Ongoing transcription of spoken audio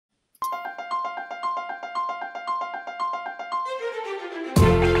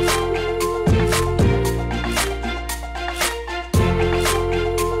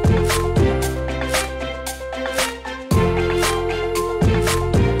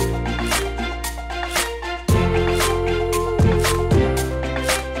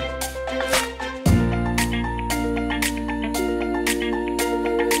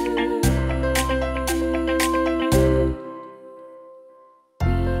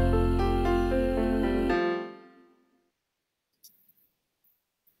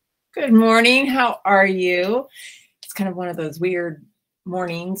Good morning. How are you? It's kind of one of those weird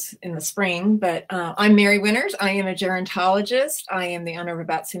mornings in the spring, but I'm Mary Winters. I am a gerontologist. I am the owner of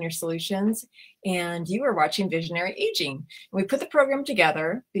About Senior Solutions, and you are watching Visionary Aging. We put the program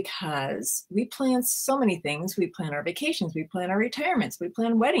together because we plan so many things. We plan our vacations, we plan our retirements, we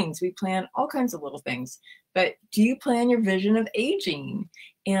plan weddings, we plan all kinds of little things. But do you plan your vision of aging?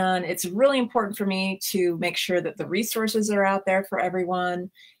 And it's really important for me to make sure that the resources are out there for everyone,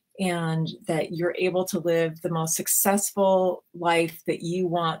 and that you're able to live the most successful life that you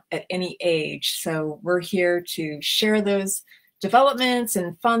want at any age. So we're here to share those developments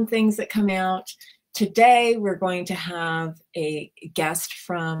and fun things that come out. Today, we're going to have a guest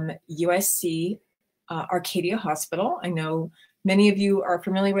from USC Arcadia Hospital. I know many of you are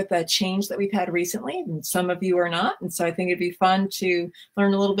familiar with the change that we've had recently, and some of you are not. And so I think it'd be fun to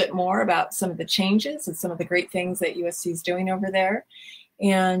learn a little bit more about some of the changes and some of the great things that USC is doing over there.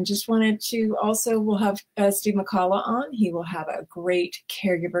 And just wanted to also, we'll have Steve McCullough on. He will have a great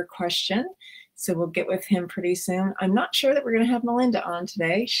caregiver question. So we'll get with him pretty soon. I'm not sure that we're going to have Melinda on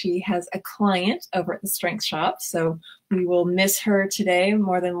today. She has a client over at the Strength Shop, so we will miss her today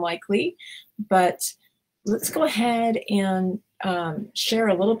more than likely. But let's go ahead and share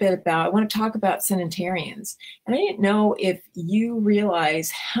a little bit about, I want to talk about centenarians. And I didn't know if you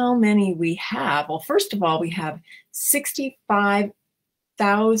realize how many we have. Well, first of all, we have 65,000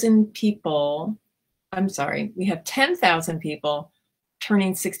 people, we have 10,000 people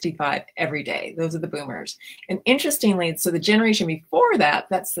turning 65 every day. Those are the boomers. And interestingly, so the generation before that,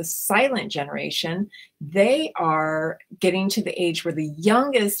 that's the silent generation, they are getting to the age where the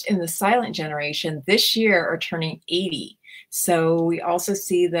youngest in the silent generation this year are turning 80. So we also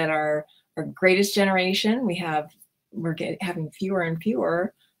see that our greatest generation, we're having fewer and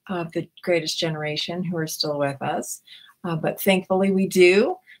fewer of the greatest generation who are still with us. But thankfully we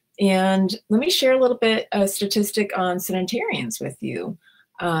do. And let me share a little bit of statistic on centenarians with you.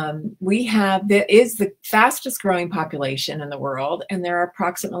 That is the fastest growing population in the world, and there are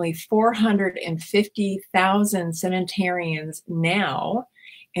approximately 450,000 centenarians now.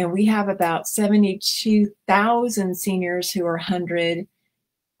 And we have about 72,000 seniors who are 100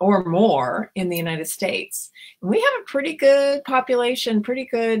 or more in the United States. And we have a pretty good population, pretty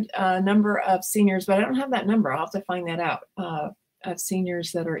good number of seniors, but I don't have that number. I'll have to find that out, of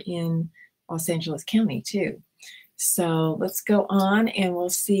seniors that are in Los Angeles County too. So let's go on and we'll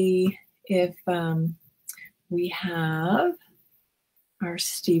see if we have our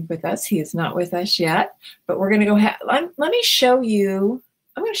Steve with us. He is not with us yet, but we're gonna go ahead. Let me show you,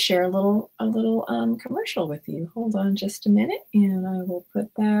 I'm going to share a little commercial with you. Hold on just a minute, and I will put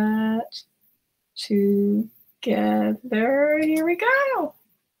that together. Here we go.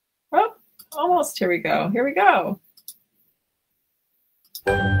 Oh, almost. Here we go. Here we go.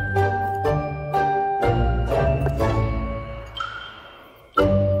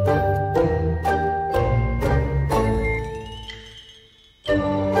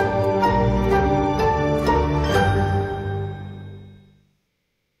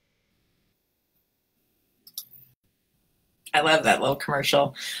 I love that little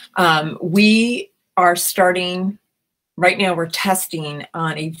commercial. We are starting, right now we're testing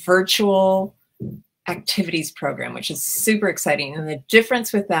on a virtual activities program, which is super exciting. And the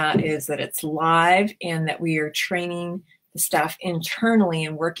difference with that is that it's live and that we are training the staff internally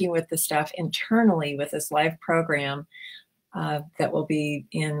and working with the staff internally with this live program that will be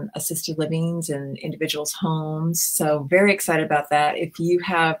in assisted livings and individuals' homes. So very excited about that. If you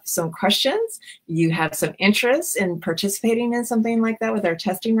have some questions, you have some interest in participating in something like that with our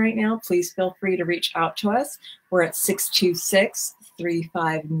testing right now, please feel free to reach out to us. We're at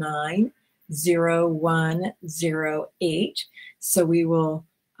 626-359-0108. So we will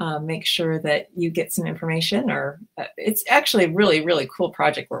make sure that you get some information, or it's actually a really, really cool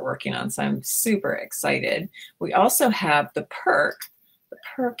project we're working on. So I'm super excited. We also have the perk. The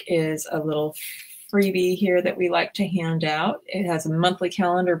perk is a little freebie here that we like to hand out. It has a monthly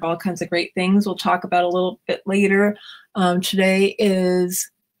calendar of all kinds of great things we'll talk about a little bit later. Today is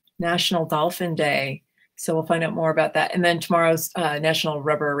National Dolphin Day, so we'll find out more about that. And then tomorrow's National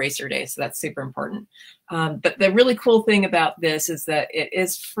Rubber Eraser Day, so that's super important. But the really cool thing about this is that it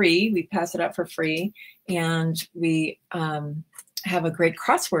is free. We pass it out for free, and we have a great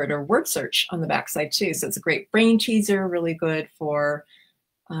crossword or word search on the backside too. So it's a great brain teaser, really good for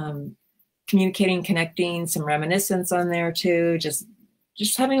communicating, connecting, some reminiscence on there too. Just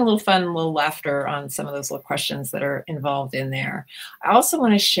having a little fun, a little laughter on some of those little questions that are involved in there. I also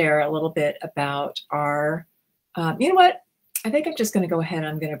want to share a little bit about our, you know what? I think I'm just going to go ahead.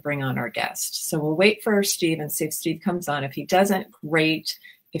 I'm going to bring on our guest. So we'll wait for Steve and see if Steve comes on. If he doesn't, great.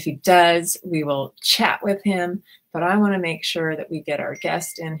 If he does, we will chat with him, but I want to make sure that we get our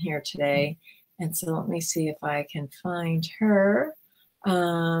guest in here today. And so let me see if I can find her.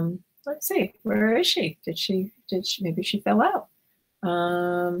 Let's see, where is she? Maybe she fell out.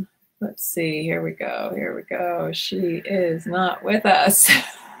 Let's see, here we go. She is not with us.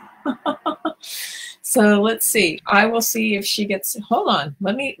 So let's see. I will see if she gets, hold on.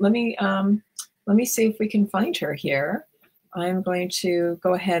 Let me see if we can find her here. I'm going to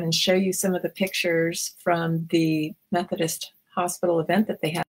go ahead and show you some of the pictures from the Methodist Hospital event that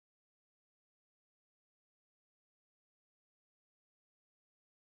they had.